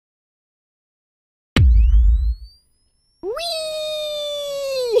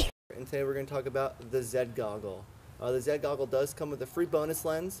Whee! And today we're going to talk about the Z Goggle. The Z Goggle does come with a free bonus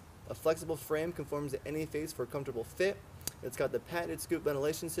lens, a flexible frame conforms to any face for a comfortable fit. It's got the patented scoop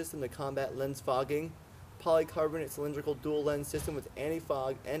ventilation system to combat lens fogging, polycarbonate cylindrical dual lens system with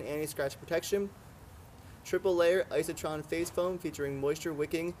anti-fog and anti-scratch protection, triple layer Isotron face foam featuring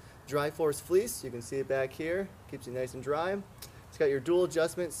moisture-wicking Dri-Force fleece. You can see it back here, keeps you nice and dry. It's got your dual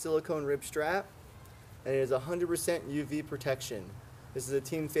adjustment silicone-ribbed strap, and it is 100% UV protection. This is a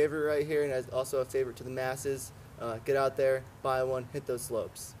team favorite right here, and is also a favorite to the masses. Get out there, buy one, hit those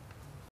slopes.